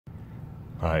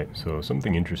Hi, so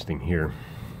something interesting here.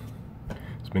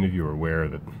 As many of you are aware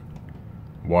that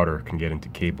water can get into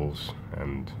cables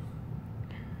and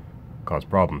cause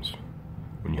problems.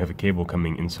 When you have a cable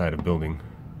coming inside a building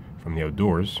from the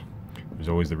outdoors, there's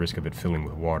always the risk of it filling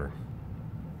with water.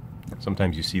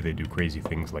 Sometimes you see they do crazy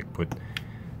things like put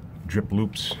drip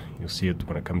loops. You'll see it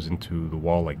when it comes into the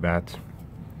wall like that.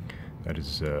 That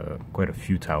is quite a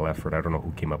futile effort. I don't know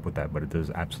who came up with that, but it does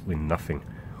absolutely nothing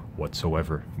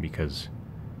whatsoever, because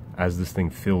as this thing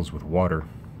fills with water,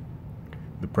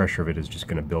 the pressure of it is just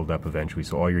going to build up eventually.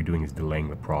 So all you're doing is delaying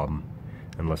the problem,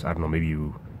 unless, I don't know, maybe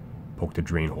you poked a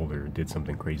drain hole or did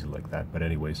something crazy like that. But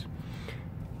anyways,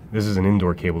 this is an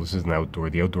indoor cable, this is an outdoor.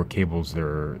 The outdoor cables,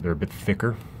 they're a bit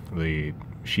thicker. The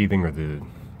sheathing or the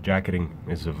jacketing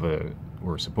is of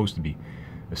or supposed to be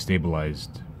a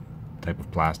stabilized type of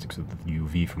plastic so that the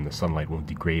UV from the sunlight won't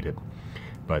degrade it.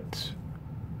 But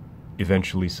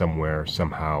eventually, somewhere,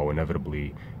 somehow,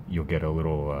 inevitably, you'll get a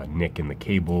little nick in the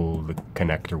cable, the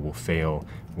connector will fail.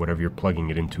 Whatever you're plugging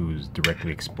it into is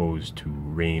directly exposed to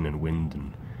rain and wind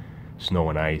and snow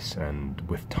and ice, and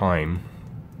with time,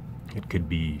 it could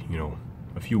be,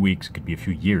 a few weeks, it could be a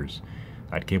few years.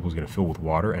 That cable is going to fill with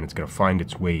water, and it's going to find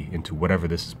its way into whatever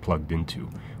this is plugged into,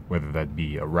 whether that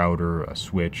be a router, a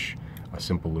switch, a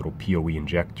simple little PoE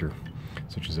injector,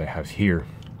 such as I have here.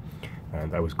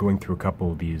 And I was going through a couple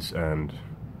of these, and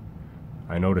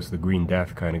I noticed the green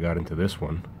death kind of got into this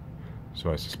one,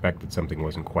 so I suspected something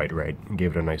wasn't quite right. I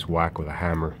gave it a nice whack with a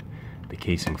hammer. The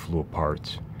casing flew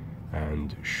apart,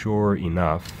 and sure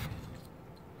enough,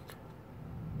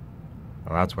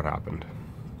 well, that's what happened.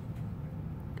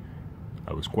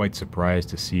 I was quite surprised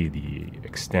to see the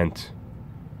extent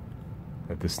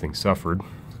that this thing suffered.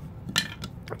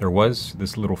 There was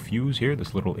this little fuse here,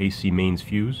 this little AC mains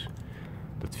fuse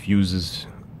that fuses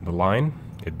the line.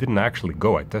 It didn't actually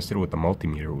go. I tested it with the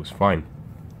multimeter, it was fine.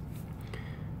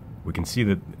 We can see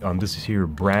that on this here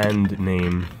brand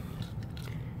name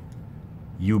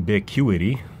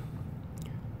Yu-Bik-Yuwiti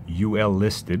UL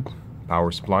listed power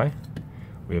supply,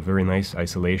 we have very nice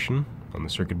isolation on the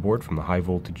circuit board from the high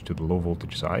voltage to the low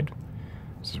voltage side.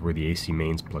 This is where the AC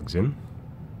mains plugs in.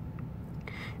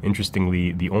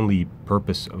 Interestingly, the only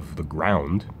purpose of the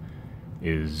ground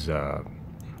is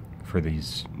for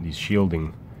these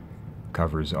shielding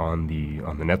covers on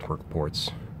the network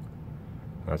ports.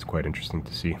 That's quite interesting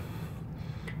to see.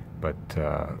 But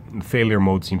the failure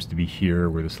mode seems to be here,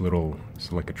 where this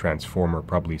is like a transformer,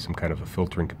 probably some kind of a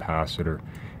filtering capacitor,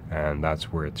 and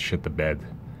that's where it shit the bed.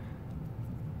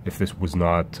 If this was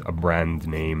not a brand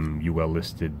name UL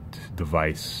listed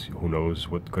device, who knows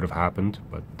what could have happened.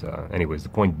 But anyways, the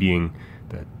point being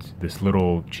that this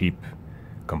little cheap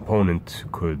component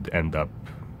could end up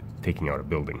taking out a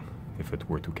building if it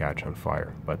were to catch on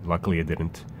fire. But luckily it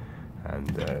didn't,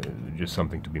 and just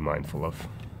something to be mindful of.